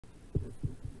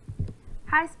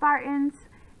Hi Spartans!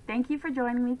 Thank you for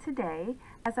joining me today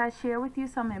as I share with you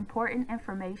some important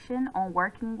information on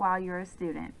working while you're a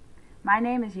student. My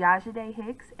name is Yajade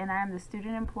Hicks and I am the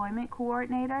Student Employment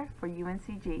Coordinator for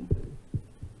UNCG.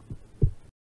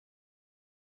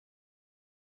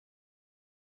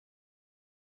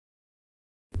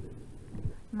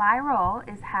 My role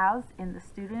is housed in the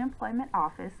Student Employment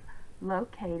Office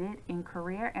located in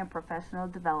Career and Professional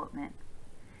Development.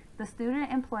 The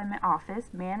Student Employment Office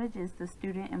manages the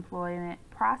student employment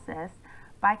process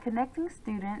by connecting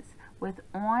students with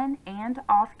on- and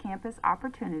off-campus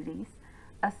opportunities,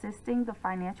 assisting the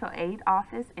Financial Aid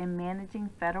Office in managing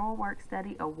federal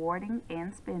work-study awarding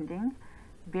and spending,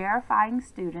 verifying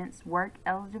students' work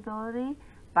eligibility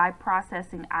by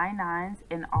processing I-9s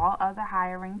and all other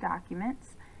hiring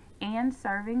documents, and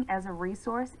serving as a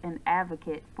resource and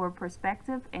advocate for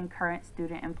prospective and current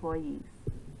student employees.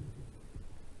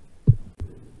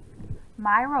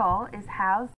 My role is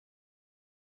housed.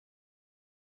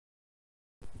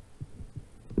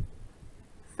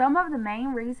 Some of the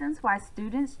main reasons why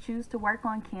students choose to work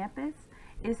on campus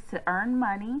is to earn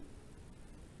money,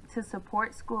 to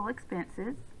support school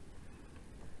expenses,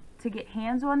 to get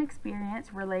hands-on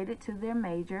experience related to their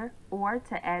major or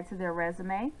to add to their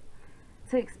resume,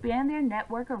 to expand their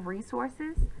network of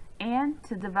resources, and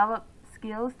to develop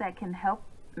skills that can help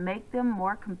make them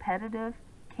more competitive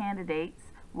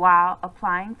candidates while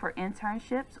applying for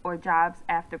internships or jobs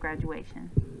after graduation.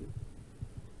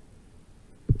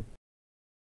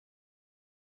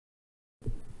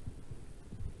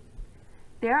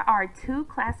 There are two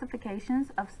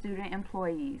classifications of student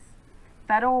employees: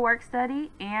 federal work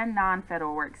study and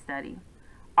non-federal work study,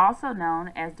 also known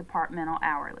as departmental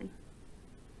hourly.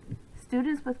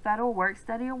 Students with federal work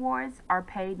study awards are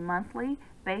paid monthly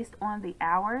based on the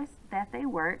hours that they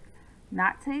work,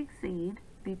 not to exceed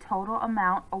the total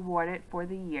amount awarded for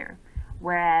the year,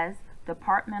 whereas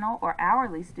departmental or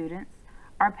hourly students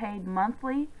are paid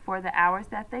monthly for the hours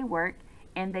that they work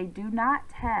and they do not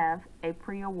have a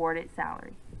pre-awarded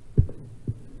salary.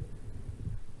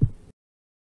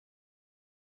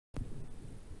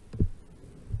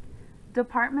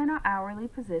 Departmental hourly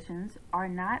positions are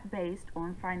not based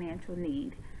on financial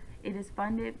need. It is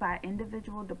funded by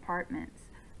individual departments.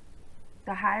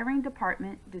 The hiring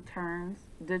department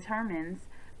determines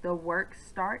the work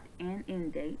start and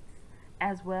end dates,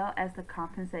 as well as the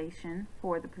compensation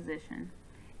for the position.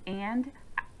 And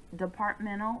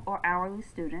departmental or hourly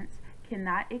students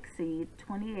cannot exceed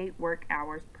 28 work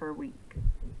hours per week.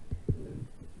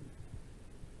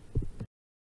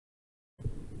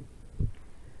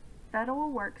 Federal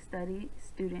work study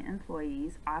student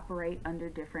employees operate under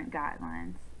different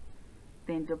guidelines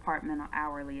than departmental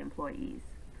hourly employees.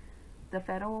 The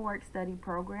Federal Work Study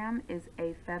Program is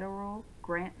a federal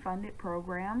grant-funded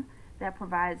program that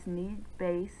provides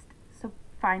need-based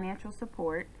financial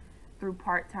support through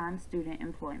part-time student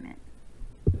employment.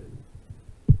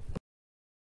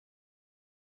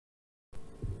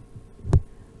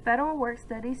 Federal work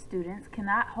study students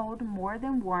cannot hold more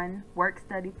than one work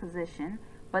study position,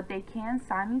 but they can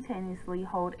simultaneously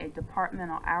hold a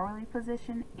departmental hourly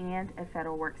position and a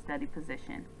federal work study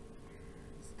position.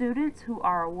 Students who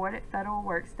are awarded federal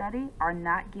work study are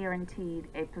not guaranteed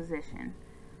a position.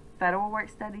 Federal work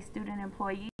study student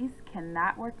employees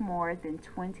cannot work more than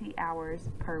 20 hours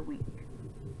per week.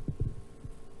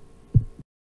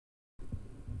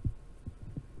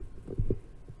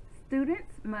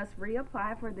 Students must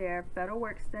reapply for their Federal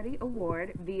Work Study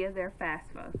Award via their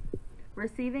FAFSA.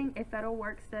 Receiving a Federal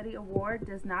Work Study Award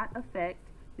does not affect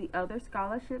the other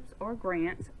scholarships or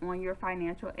grants on your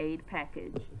financial aid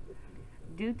package.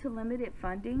 Due to limited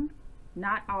funding,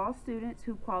 not all students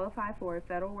who qualify for a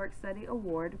Federal Work Study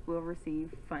Award will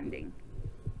receive funding.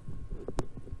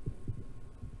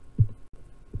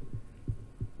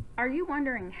 Are you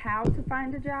wondering how to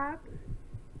find a job?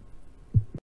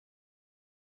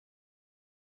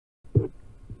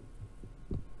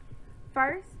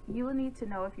 First, you will need to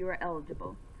know if you are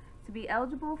eligible. To be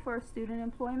eligible for student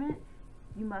employment,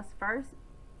 you must first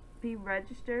be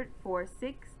registered for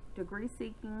 6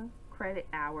 degree-seeking credit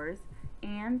hours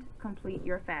and complete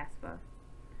your FAFSA.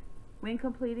 When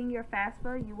completing your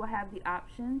FAFSA, you will have the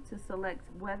option to select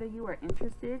whether you are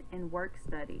interested in work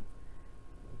study.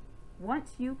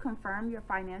 Once you confirm your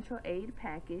financial aid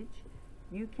package,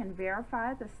 you can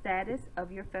verify the status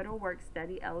of your federal work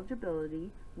study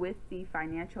eligibility with the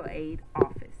Financial Aid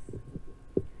Office.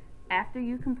 After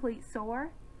you complete SOAR,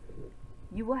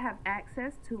 you will have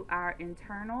access to our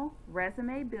internal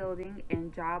resume building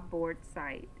and job board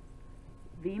site,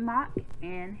 VMOC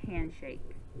and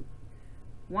Handshake.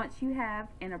 Once you have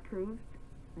an approved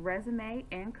resume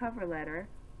and cover letter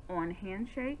on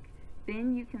Handshake,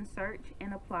 then you can search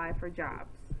and apply for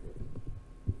jobs.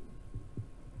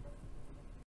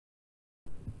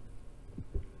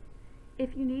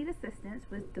 If you need assistance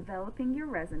with developing your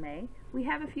resume, we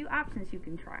have a few options you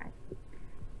can try.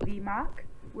 VMOC,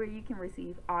 where you can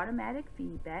receive automatic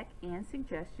feedback and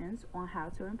suggestions on how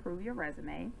to improve your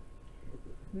resume.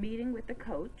 Meeting with a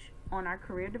coach on our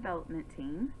career development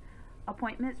team.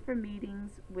 Appointments for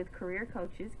meetings with career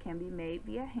coaches can be made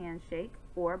via Handshake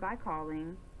or by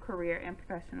calling Career and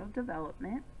Professional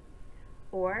Development.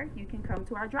 Or you can come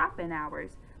to our drop-in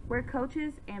hours, where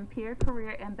coaches and peer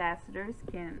career ambassadors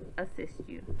can assist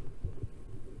you.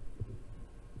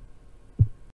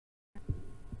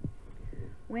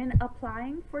 When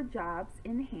applying for jobs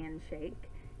in Handshake,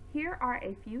 here are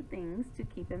a few things to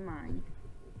keep in mind.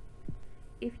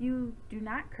 If you do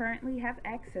not currently have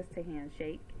access to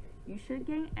Handshake, you should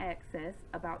gain access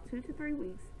about 2 to 3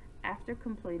 weeks after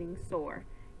completing SOAR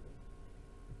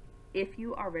if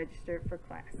you are registered for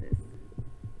classes.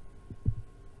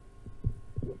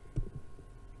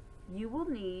 You will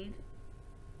need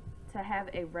to have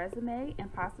a resume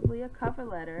and possibly a cover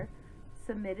letter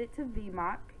submitted to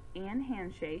VMOC and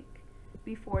Handshake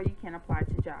before you can apply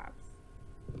to jobs.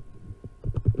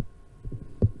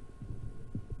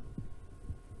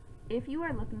 If you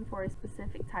are looking for a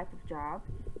specific type of job,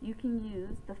 you can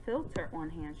use the filter on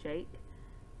Handshake.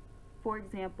 For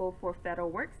example, for federal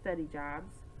work study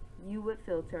jobs, you would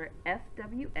filter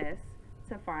FWS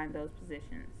to find those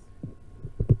positions.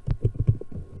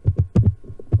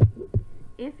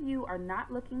 If you are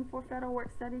not looking for federal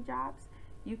work study jobs,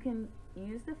 you can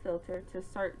use the filter to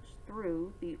search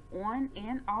through the on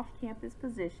and off-campus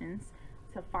positions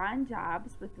to find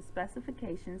jobs with the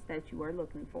specifications that you are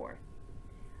looking for.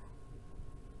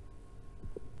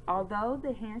 Although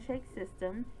the Handshake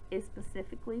system is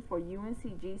specifically for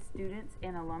UNCG students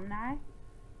and alumni,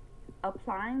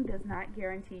 applying does not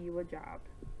guarantee you a job.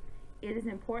 It is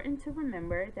important to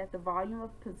remember that the volume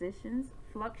of positions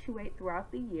fluctuate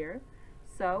throughout the year.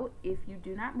 So, if you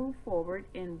do not move forward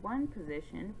in one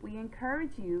position, we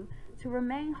encourage you to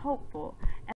remain hopeful,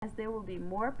 as there will be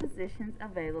more positions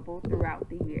available throughout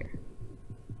the year.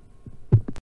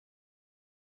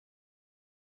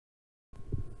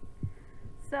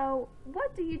 So,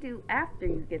 what do you do after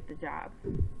you get the job?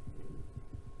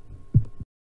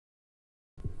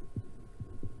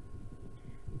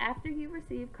 After you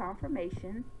receive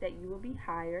confirmation that you will be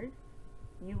hired,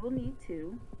 you will need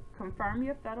to confirm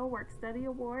your federal work study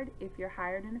award if you're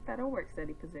hired in a federal work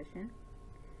study position,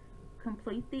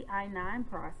 complete the I-9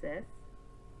 process,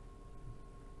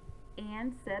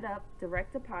 and set up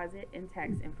direct deposit and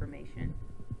tax information.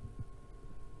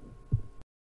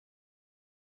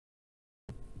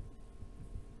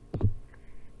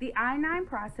 The I-9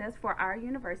 process for our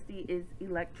university is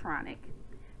electronic.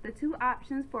 The two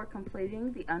options for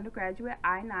completing the undergraduate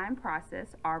I-9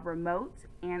 process are remote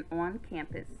and on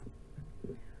campus.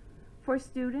 For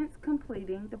students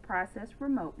completing the process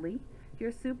remotely,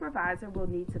 your supervisor will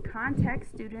need to contact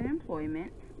Student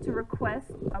Employment to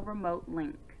request a remote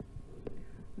link.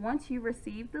 Once you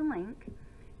receive the link,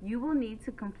 you will need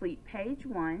to complete page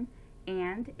 1,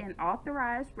 and an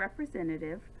authorized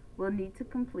representative will need to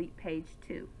complete page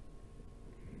 2.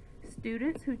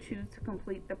 Students who choose to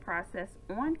complete the process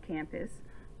on campus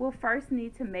will first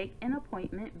need to make an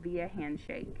appointment via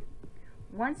Handshake.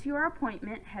 Once your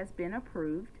appointment has been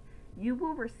approved, you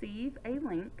will receive a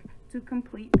link to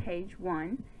complete page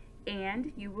 1,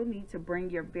 and you will need to bring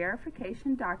your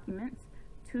verification documents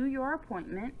to your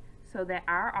appointment so that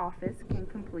our office can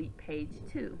complete page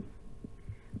 2.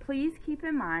 Please keep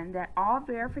in mind that all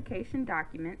verification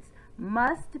documents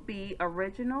must be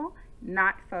original,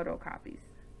 not photocopies.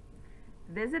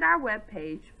 Visit our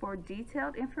webpage for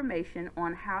detailed information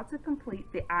on how to complete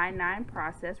the I-9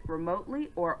 process remotely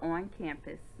or on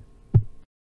campus.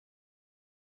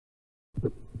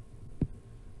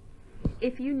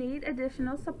 If you need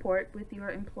additional support with your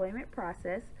employment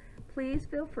process, please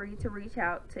feel free to reach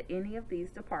out to any of these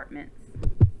departments.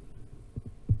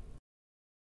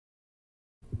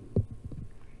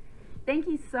 Thank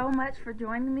you so much for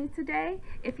joining me today.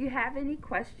 If you have any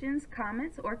questions,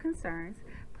 comments, or concerns,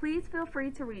 please feel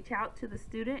free to reach out to the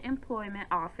Student Employment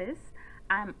Office.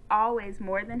 I'm always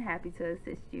more than happy to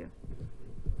assist you.